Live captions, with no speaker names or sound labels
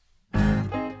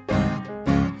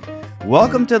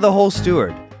Welcome to The Whole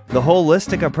Steward, the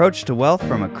holistic approach to wealth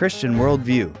from a Christian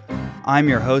worldview. I'm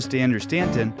your host, Andrew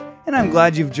Stanton, and I'm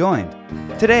glad you've joined.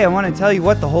 Today I want to tell you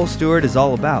what The Whole Steward is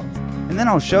all about, and then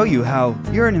I'll show you how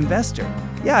you're an investor.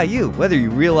 Yeah, you, whether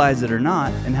you realize it or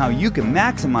not, and how you can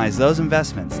maximize those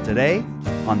investments today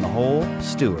on The Whole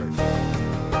Steward.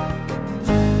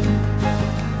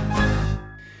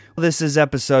 This is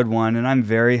episode 1, and I'm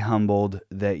very humbled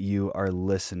that you are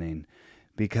listening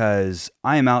because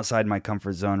I am outside my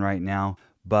comfort zone right now.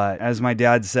 But as my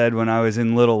dad said when I was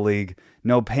in Little League,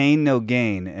 no pain, no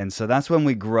gain. And so that's when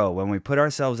we grow. When we put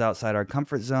ourselves outside our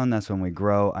comfort zone, that's when we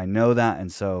grow. I know that,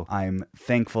 and so I'm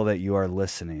thankful that you are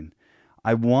listening.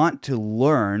 I want to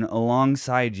learn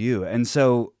alongside you. And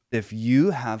so if you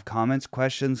have comments,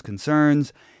 questions,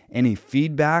 concerns, any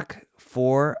feedback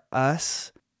for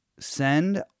us,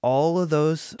 send all of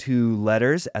those to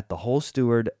letters at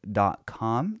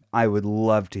thewholesteward.com. I would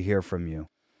love to hear from you.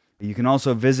 You can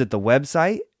also visit the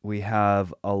website. We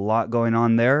have a lot going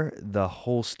on there,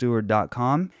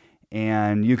 thewholesteward.com,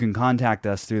 and you can contact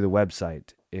us through the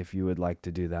website if you would like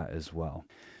to do that as well.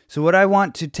 So what I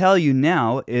want to tell you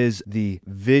now is the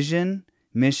vision,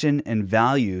 mission, and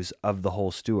values of the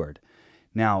Whole Steward.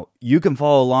 Now, you can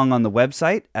follow along on the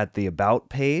website at the About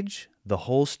page,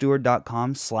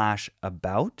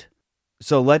 thewholesteward.com/about.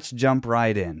 So let's jump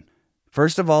right in.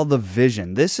 First of all, the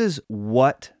vision. This is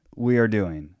what we are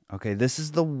doing. Okay, this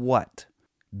is the what.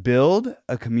 Build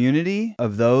a community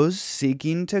of those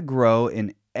seeking to grow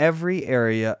in every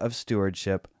area of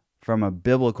stewardship from a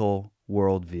biblical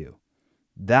worldview.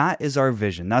 That is our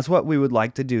vision. That's what we would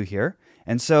like to do here.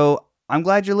 And so I'm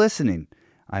glad you're listening.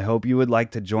 I hope you would like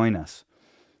to join us.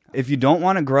 If you don't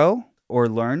want to grow or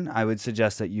learn, I would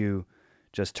suggest that you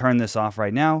just turn this off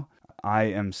right now. I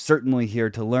am certainly here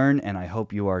to learn, and I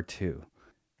hope you are too.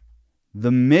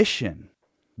 The mission.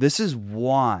 This is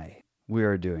why we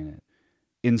are doing it.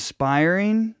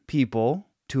 Inspiring people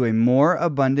to a more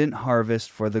abundant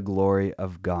harvest for the glory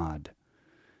of God.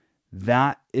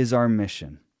 That is our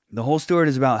mission. The Whole Steward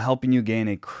is about helping you gain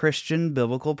a Christian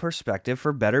biblical perspective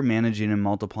for better managing and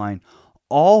multiplying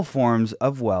all forms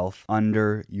of wealth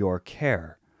under your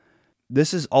care.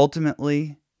 This is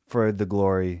ultimately for the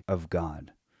glory of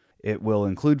God. It will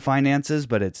include finances,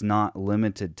 but it's not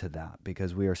limited to that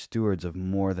because we are stewards of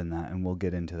more than that, and we'll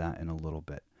get into that in a little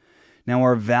bit. Now,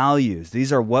 our values,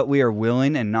 these are what we are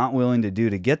willing and not willing to do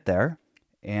to get there.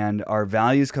 And our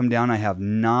values come down. I have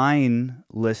 9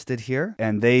 listed here,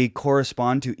 and they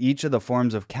correspond to each of the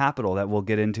forms of capital that we'll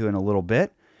get into in a little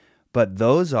bit. But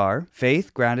those are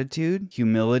faith, gratitude,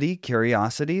 humility,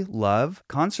 curiosity, love,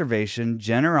 conservation,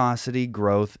 generosity,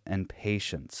 growth, and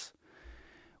patience.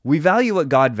 We value what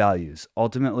God values.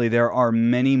 Ultimately, there are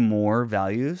many more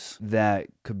values that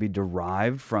could be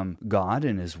derived from God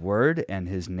and His Word and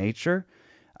His nature.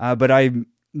 But I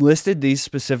listed these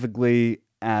specifically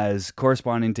as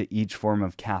corresponding to each form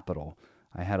of capital.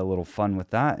 I had a little fun with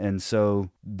that, and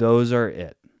so those are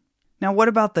it. Now, what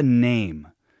about the name?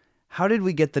 How did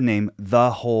we get the name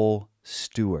The Whole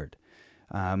Steward?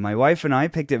 My wife and I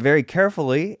picked it very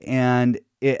carefully, and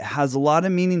it has a lot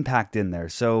of meaning packed in there.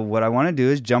 So what I want to do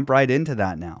is jump right into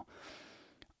that now.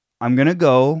 I'm going to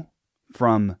go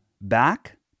from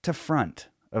back to front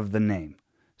of the name.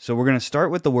 So we're going to start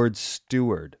with the word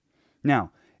steward.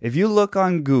 Now, if you look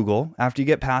on Google, after you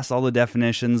get past all the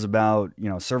definitions about,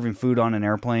 serving food on an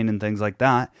airplane and things like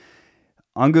that,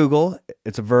 on Google,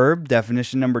 it's a verb,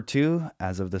 definition number 2,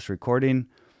 as of this recording,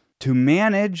 to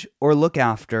manage or look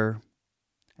after,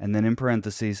 and then in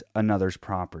parentheses, another's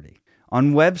property.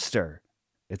 On Webster,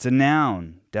 it's a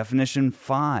noun, definition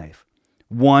 5,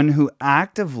 one who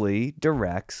actively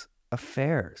directs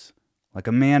affairs, like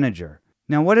a manager.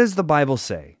 Now, what does the Bible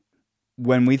say?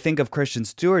 When we think of Christian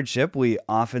stewardship, we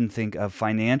often think of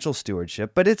financial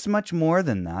stewardship, but it's much more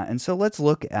than that. And so let's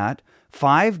look at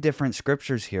 5 different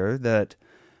scriptures here that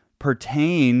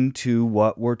pertain to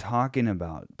what we're talking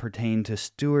about, pertain to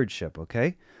stewardship,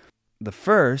 okay? The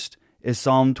first is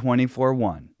Psalm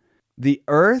 24:1. The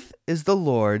earth is the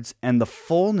Lord's and the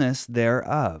fullness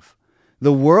thereof,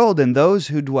 the world and those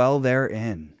who dwell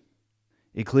therein.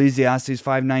 Ecclesiastes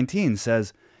 5:19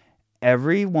 says,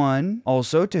 everyone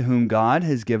also to whom God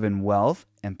has given wealth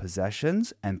and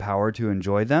possessions and power to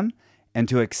enjoy them and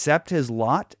to accept his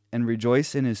lot and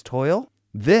rejoice in his toil,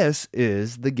 this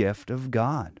is the gift of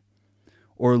God.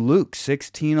 Or Luke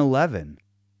 16:11,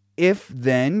 if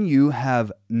then you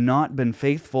have not been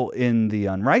faithful in the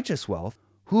unrighteous wealth,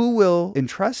 who will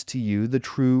entrust to you the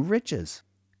true riches?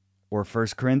 Or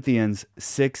 1 Corinthians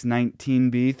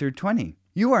 6:19b through 20,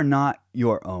 you are not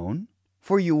your own,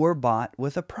 for you were bought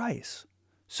with a price.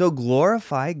 So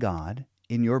glorify God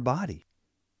in your body.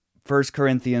 1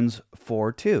 Corinthians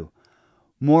 4:2.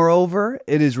 Moreover,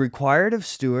 it is required of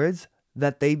stewards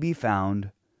that they be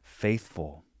found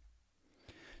faithful.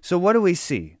 So what do we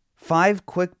see? 5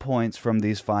 quick points from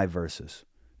these 5 verses.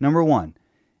 Number 1,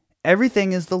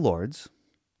 everything is the Lord's.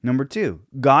 Number 2,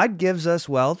 God gives us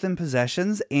wealth and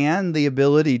possessions and the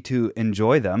ability to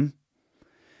enjoy them.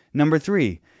 Number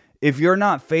 3, if you're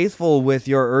not faithful with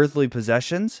your earthly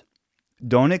possessions,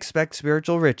 don't expect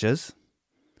spiritual riches.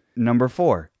 Number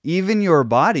 4, even your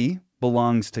body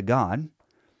belongs to God.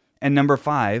 And number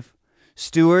 5,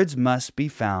 stewards must be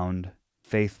found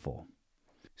faithful.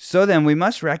 So then we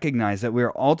must recognize that we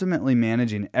are ultimately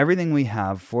managing everything we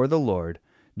have for the Lord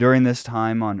during this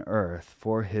time on earth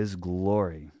for His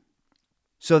glory.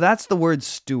 So that's the word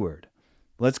steward.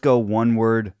 Let's go one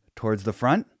word towards the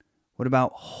front. What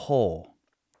about whole?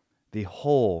 The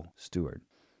whole steward.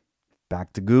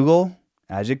 Back to Google,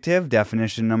 adjective,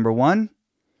 definition number 1.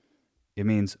 It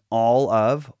means all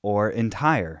of or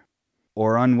entire.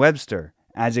 Or on Webster,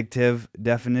 adjective,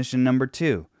 definition number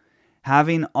 2.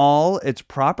 Having all its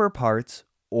proper parts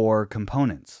or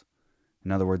components.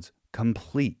 In other words,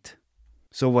 complete.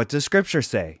 So what does Scripture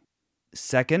say?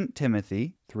 2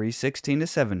 Timothy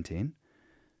 3:16-17.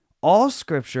 All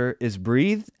Scripture is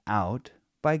breathed out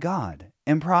by God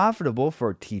and profitable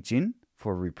for teaching,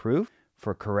 for reproof,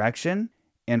 for correction,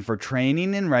 and for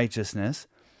training in righteousness,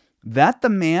 that the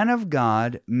man of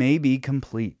God may be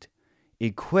complete,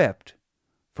 equipped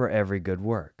for every good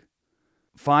work.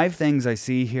 5 things I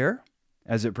see here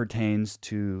as it pertains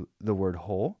to the word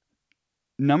whole.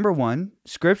 Number 1,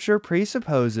 Scripture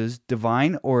presupposes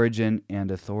divine origin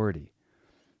and authority.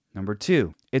 Number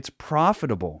 2, it's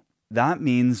profitable. That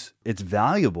means it's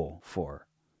valuable for.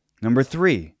 Number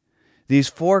 3, these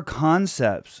 4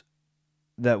 concepts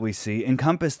that we see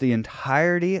encompass the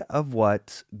entirety of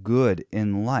what's good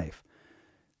in life.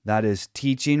 That is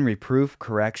teaching, reproof,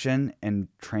 correction, and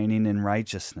training in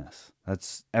righteousness.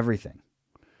 That's everything.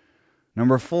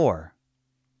 Number 4,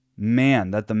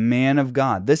 man, that the man of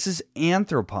God. This is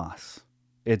anthropos.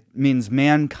 It means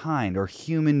mankind or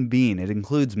human being. It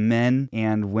includes men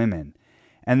and women.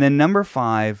 And then number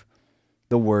 5,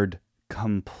 the word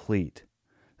complete.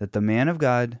 That the man of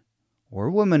God or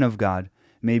woman of God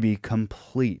may be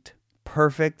complete,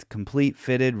 perfect, complete,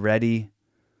 fitted, ready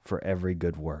for every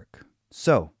good work.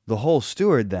 So, the whole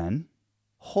steward then,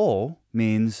 whole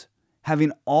means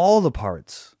having all the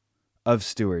parts of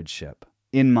stewardship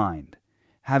in mind,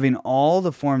 having all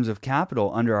the forms of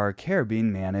capital under our care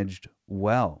being managed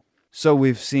well. So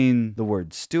we've seen the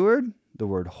word steward, the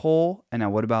word whole, and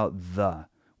now what about the?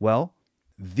 Well,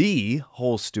 the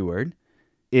whole steward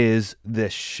is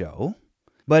this show,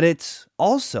 but it's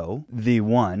also the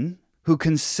one who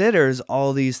considers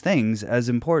all these things as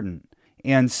important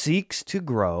and seeks to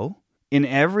grow in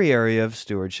every area of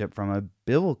stewardship from a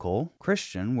biblical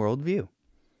Christian worldview.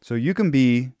 So you can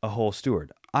be a whole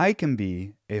steward. I can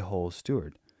be a whole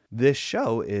steward. This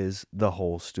show is the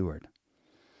whole steward.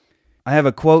 I have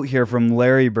a quote here from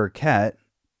Larry Burkett,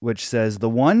 which says, "The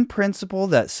one principle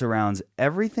that surrounds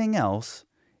everything else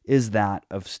is that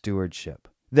of stewardship,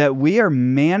 that we are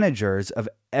managers of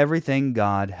everything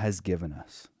God has given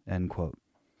us." End quote.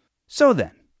 So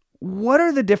then, what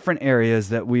are the different areas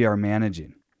that we are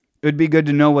managing? It would be good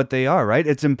to know what they are, right?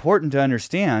 It's important to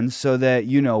understand so that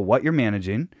you know what you're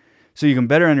managing, so you can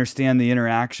better understand the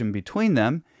interaction between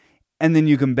them, and then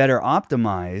you can better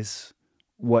optimize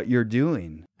what you're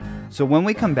doing. So when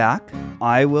we come back,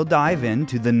 I will dive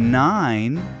into the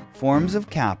 9 forms of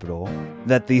capital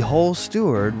that the whole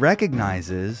steward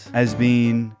recognizes as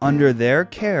being under their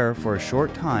care for a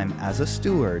short time as a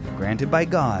steward granted by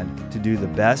God to do the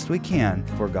best we can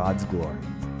for God's glory.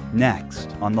 Next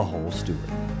on The Whole Steward.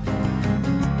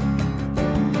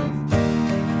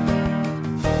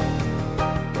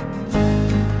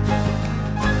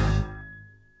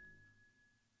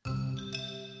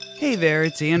 Hey there,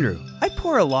 it's Andrew. I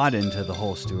pour a lot into The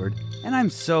Whole Steward, and I'm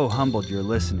so humbled you're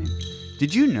listening.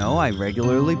 Did you know I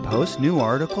regularly post new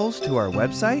articles to our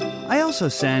website? I also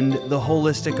send the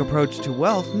Holistic Approach to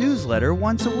Wealth newsletter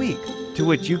once a week, to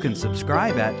which you can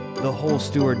subscribe at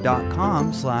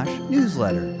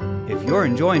thewholesteward.com/newsletter. If you're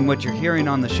enjoying what you're hearing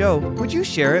on the show, would you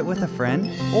share it with a friend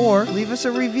or leave us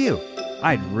a review?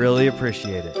 I'd really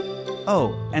appreciate it.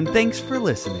 Oh, and thanks for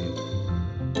listening.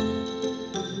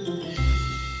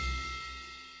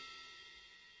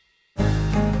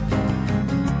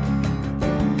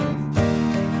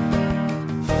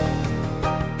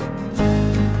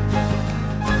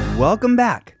 Welcome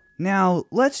back. Now,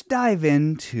 let's dive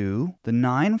into the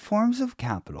 9 forms of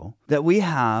capital that we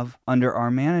have under our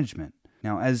management.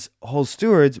 Now, as whole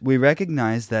stewards, we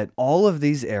recognize that all of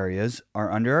these areas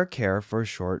are under our care for a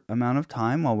short amount of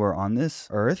time while we're on this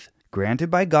earth, granted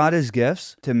by God as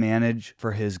gifts to manage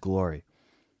for His glory.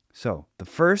 So, the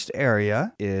first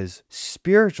area is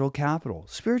spiritual capital,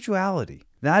 spirituality.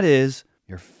 That is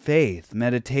your faith,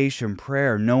 meditation,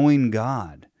 prayer, knowing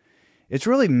God. It's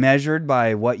really measured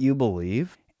by what you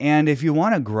believe. And if you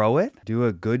want to grow it, do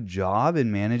a good job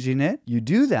in managing it, you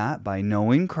do that by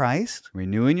knowing Christ,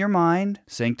 renewing your mind,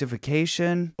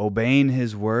 sanctification, obeying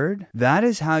His word. That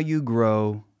is how you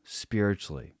grow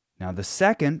spiritually. Now, the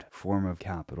second form of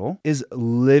capital is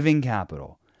living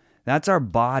capital. That's our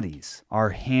bodies,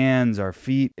 our hands, our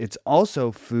feet. It's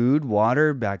also food,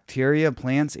 water, bacteria,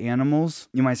 plants, animals.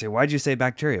 You might say, why'd you say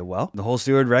bacteria? Well, the whole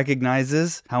steward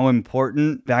recognizes how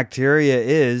important bacteria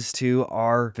is to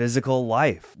our physical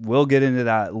life. We'll get into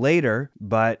that later,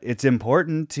 but it's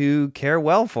important to care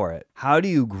well for it. How do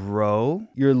you grow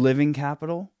your living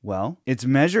capital? Well, it's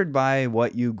measured by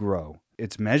what you grow.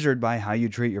 It's measured by how you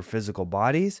treat your physical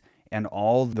bodies and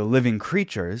all the living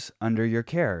creatures under your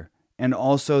care, and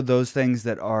also those things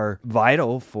that are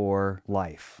vital for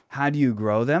life. How do you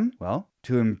grow them? Well,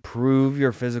 to improve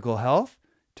your physical health,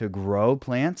 to grow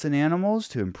plants and animals,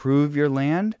 to improve your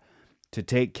land, to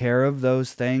take care of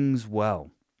those things well.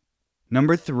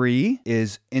 Number 3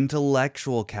 is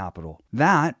intellectual capital.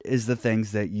 That is the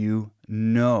things that you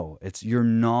know. It's your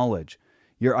knowledge,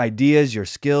 your ideas, your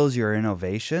skills, your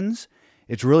innovations.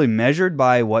 It's really measured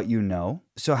by what you know.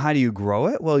 So how do you grow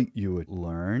it? Well, you would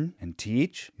learn and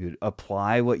teach. You'd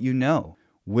apply what you know.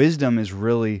 Wisdom is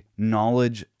really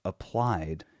knowledge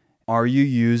applied. Are you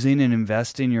using and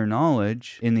investing your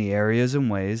knowledge in the areas and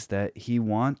ways that He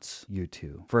wants you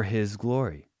to for His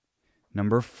glory?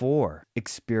 Number 4,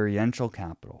 experiential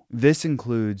capital. This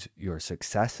includes your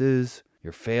successes,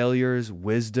 your failures,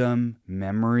 wisdom,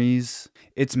 memories.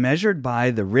 It's measured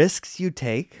by the risks you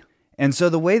take. And so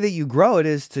the way that you grow it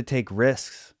is to take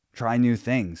risks, try new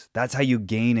things. That's how you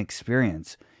gain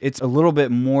experience. It's a little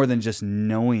bit more than just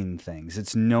knowing things.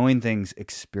 It's knowing things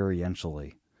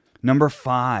experientially. Number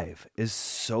 5 is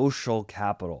social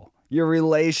capital. Your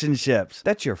relationships.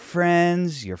 That's your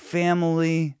friends, your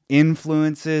family,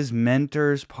 influences,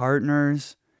 mentors,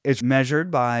 partners. It's measured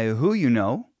by who you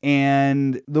know.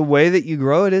 And the way that you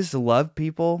grow it is to love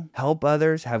people, help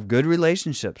others, have good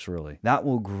relationships, really. That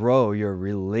will grow your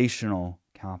relational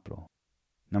capital.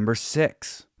 Number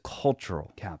 6,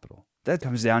 cultural capital. That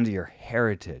comes down to your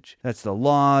heritage. That's the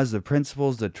laws, the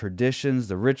principles, the traditions,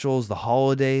 the rituals, the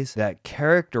holidays that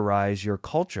characterize your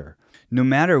culture. No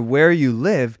matter where you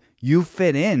live, you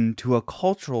fit into a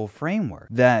cultural framework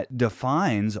that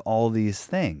defines all these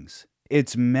things.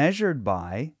 It's measured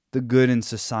by the good in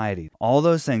society. All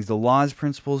those things, the laws,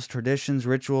 principles, traditions,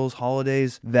 rituals,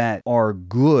 holidays that are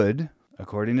good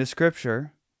according to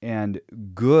Scripture and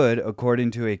good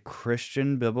according to a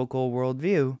Christian biblical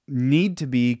worldview, need to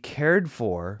be cared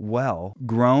for well,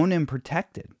 grown and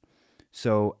protected.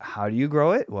 So how do you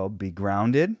grow it? Well, be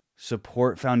grounded,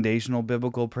 support foundational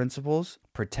biblical principles,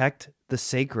 protect the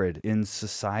sacred in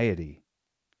society.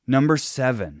 Number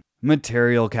 7,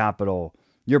 material capital.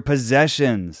 Your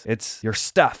possessions. It's your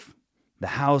stuff. The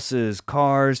houses,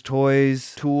 cars,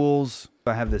 toys, tools.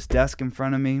 I have this desk in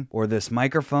front of me or this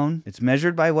microphone. It's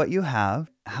measured by what you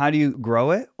have. How do you grow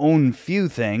it? Own few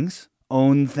things,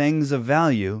 own things of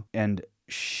value, and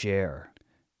share.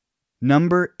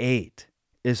 Number 8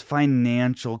 is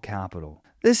financial capital.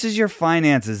 This is your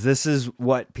finances. This is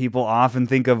what people often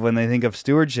think of when they think of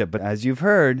stewardship. But as you've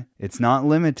heard, it's not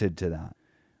limited to that.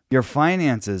 Your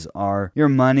finances are your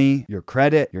money, your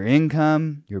credit, your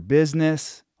income, your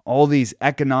business, all these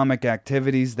economic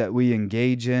activities that we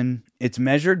engage in. It's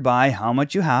measured by how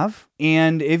much you have.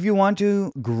 And if you want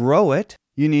to grow it,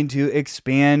 you need to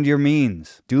expand your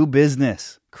means, do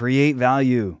business, create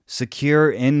value,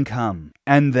 secure income,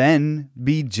 and then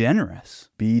be generous.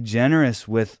 Be generous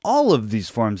with all of these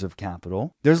forms of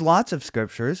capital. There's lots of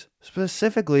scriptures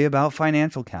specifically about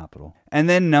financial capital. And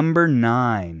then number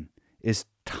 9 is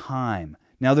time.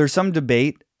 Now, there's some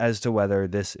debate as to whether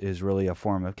this is really a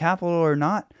form of capital or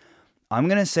not. I'm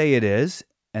going to say it is,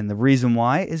 and the reason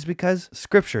why is because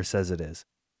Scripture says it is.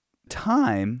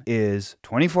 Time is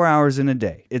 24 hours in a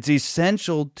day. It's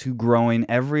essential to growing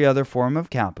every other form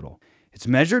of capital. It's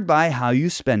measured by how you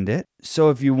spend it. So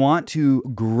if you want to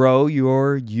grow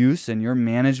your use and your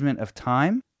management of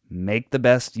time, make the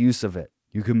best use of it.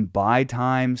 You can buy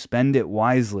time, spend it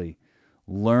wisely.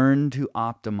 Learn to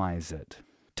optimize it.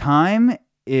 Time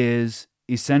is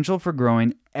essential for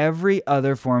growing every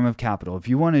other form of capital. If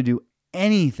you want to do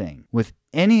anything with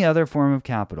any other form of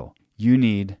capital, you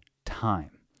need time.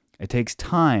 It takes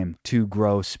time to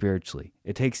grow spiritually.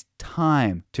 It takes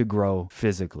time to grow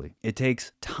physically. It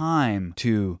takes time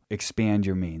to expand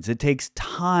your means. It takes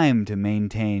time to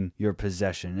maintain your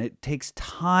possession. It takes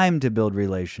time to build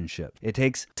relationships. It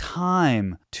takes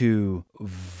time to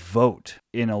vote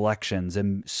in elections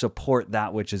and support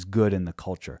that which is good in the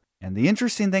culture. And the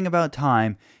interesting thing about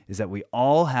time is that we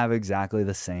all have exactly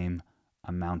the same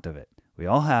amount of it. We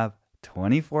all have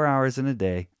 24 hours in a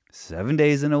day, 7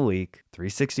 days in a week,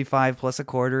 365 plus a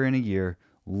quarter in a year.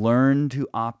 Learn to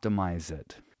optimize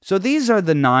it. So these are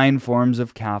the 9 forms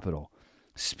of capital: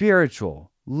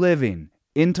 spiritual, living,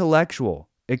 intellectual,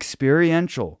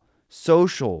 experiential,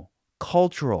 social,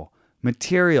 cultural,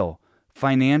 material,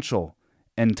 financial,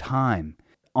 and time.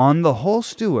 On the whole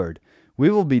Steward, we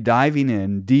will be diving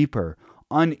in deeper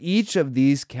on each of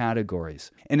these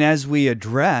categories. And as we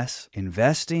address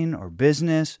investing or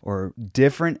business or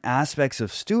different aspects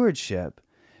of stewardship,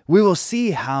 we will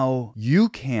see how you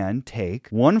can take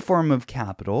one form of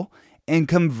capital and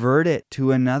convert it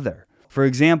to another. For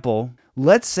example,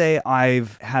 let's say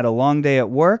I've had a long day at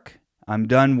work, I'm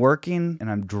done working,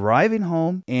 and I'm driving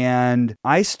home, and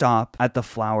I stop at the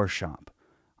flower shop.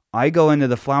 I go into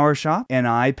the flower shop and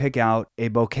I pick out a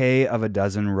bouquet of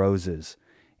 12 roses.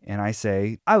 And I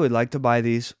say, I would like to buy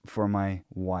these for my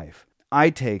wife. I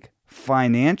take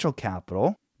financial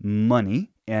capital,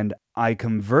 money, and I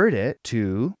convert it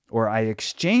to, or I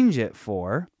exchange it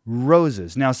for,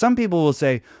 roses. Now, some people will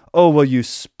say, oh, well, you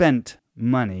spent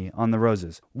money on the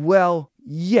roses. Well,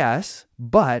 yes,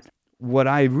 but what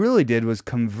I really did was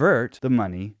convert the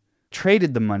money,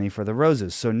 traded the money for the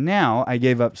roses. So now I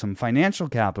gave up some financial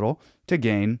capital to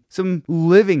gain some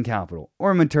living capital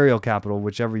or material capital,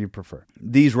 whichever you prefer.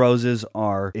 These roses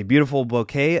are a beautiful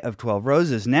bouquet of 12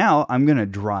 roses. Now I'm going to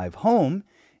drive home,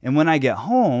 and when I get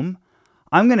home,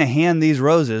 I'm going to hand these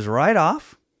roses right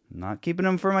off. I'm not keeping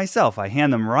them for myself. I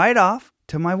hand them right off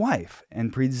to my wife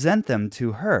and present them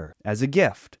to her as a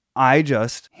gift. I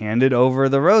just handed over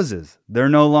the roses. They're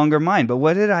no longer mine. But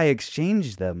what did I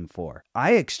exchange them for?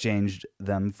 I exchanged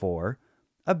them for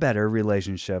a better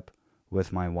relationship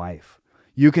with my wife.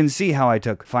 You can see how I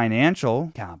took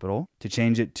financial capital to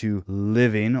change it to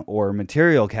living or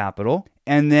material capital,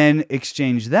 and then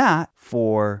exchange that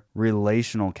for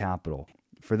relational capital.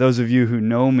 For those of you who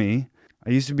know me, I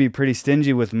used to be pretty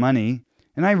stingy with money,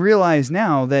 and I realize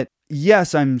now that,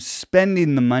 yes, I'm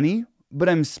spending the money, but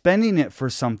I'm spending it for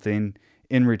something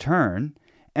in return,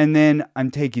 and then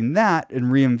I'm taking that and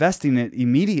reinvesting it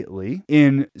immediately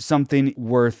in something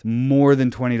worth more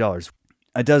than $20.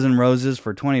 12 roses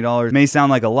for $20 may sound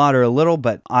like a lot or a little,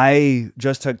 but I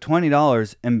just took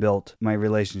 $20 and built my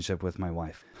relationship with my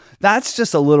wife. That's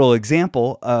just a little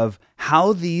example of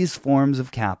how these forms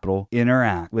of capital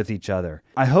interact with each other.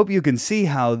 I hope you can see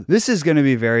how this is going to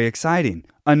be very exciting.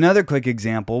 Another quick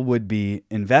example would be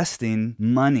investing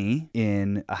money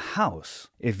in a house.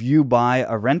 If you buy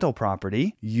a rental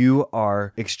property, you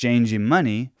are exchanging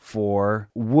money for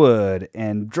wood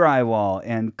and drywall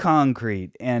and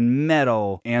concrete and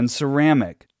metal and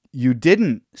ceramic. You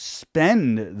didn't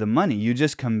spend the money, you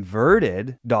just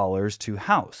converted dollars to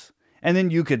house. And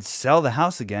then you could sell the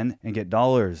house again and get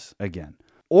dollars again.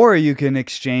 Or you can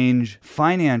exchange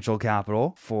financial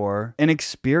capital for an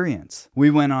experience.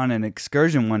 We went on an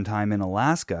excursion one time in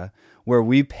Alaska where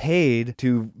we paid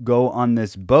to go on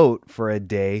this boat for a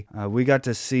day. We got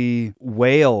to see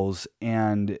whales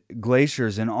and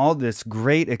glaciers and all this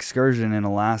great excursion in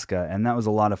Alaska. And that was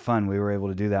a lot of fun. We were able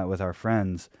to do that with our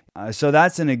friends. So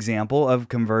that's an example of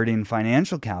converting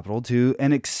financial capital to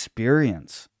an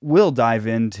experience. We'll dive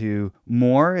into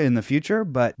more in the future,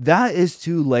 but that is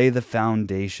to lay the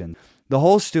foundation. The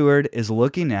whole Steward is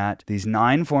looking at these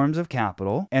 9 forms of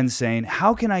capital and saying,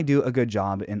 how can I do a good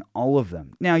job in all of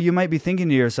them? Now, you might be thinking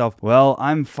to yourself, well,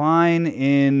 I'm fine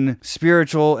in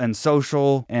spiritual and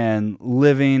social and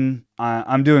living.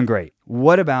 I'm doing great.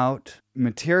 What about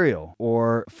material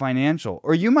or financial?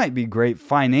 Or you might be great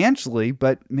financially,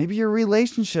 but maybe your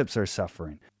relationships are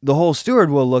suffering. The whole Steward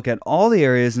will look at all the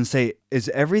areas and say, is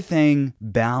everything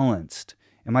balanced?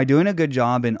 Am I doing a good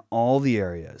job in all the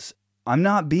areas? I'm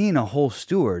not being a whole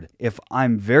steward if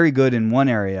I'm very good in one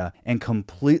area and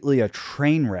completely a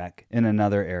train wreck in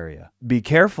another area. Be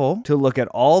careful to look at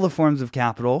all the forms of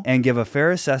capital and give a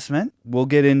fair assessment. We'll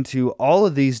get into all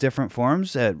of these different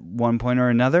forms at one point or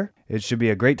another. It should be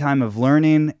a great time of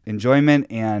learning, enjoyment,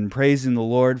 and praising the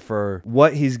Lord for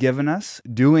what He's given us,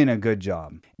 doing a good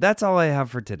job. That's all I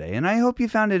have for today, and I hope you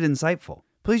found it insightful.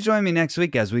 Please join me next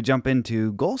week as we jump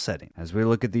into goal setting. As we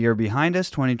look at the year behind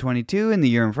us, 2022, and the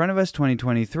year in front of us,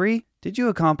 2023, did you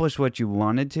accomplish what you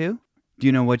wanted to? Do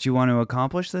you know what you want to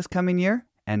accomplish this coming year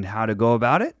and how to go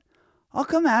about it? I'll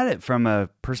come at it from a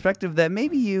perspective that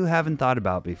maybe you haven't thought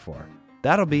about before.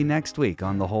 That'll be next week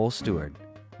on The Whole Steward.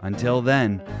 Until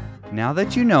then, now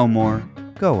that you know more,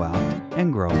 go out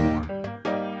and grow more.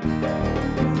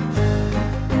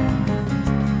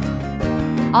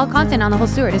 All content on The Whole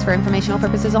Steward is for informational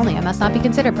purposes only and must not be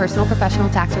considered personal, professional,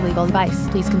 tax, or legal advice.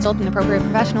 Please consult an appropriate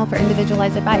professional for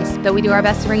individualized advice. Though we do our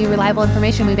best to bring you reliable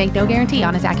information, we make no guarantee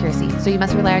on its accuracy, so you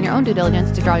must rely on your own due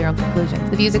diligence to draw your own conclusions.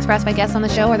 The views expressed by guests on the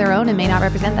show are their own and may not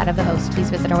represent that of the host. Please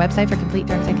visit our website for complete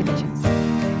terms and conditions.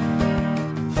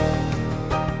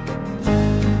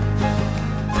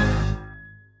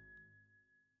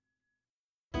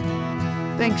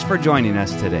 Thanks for joining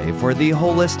us today for the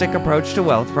holistic approach to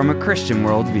wealth from a Christian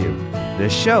worldview.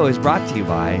 This show is brought to you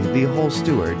by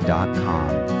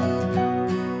thewholesteward.com.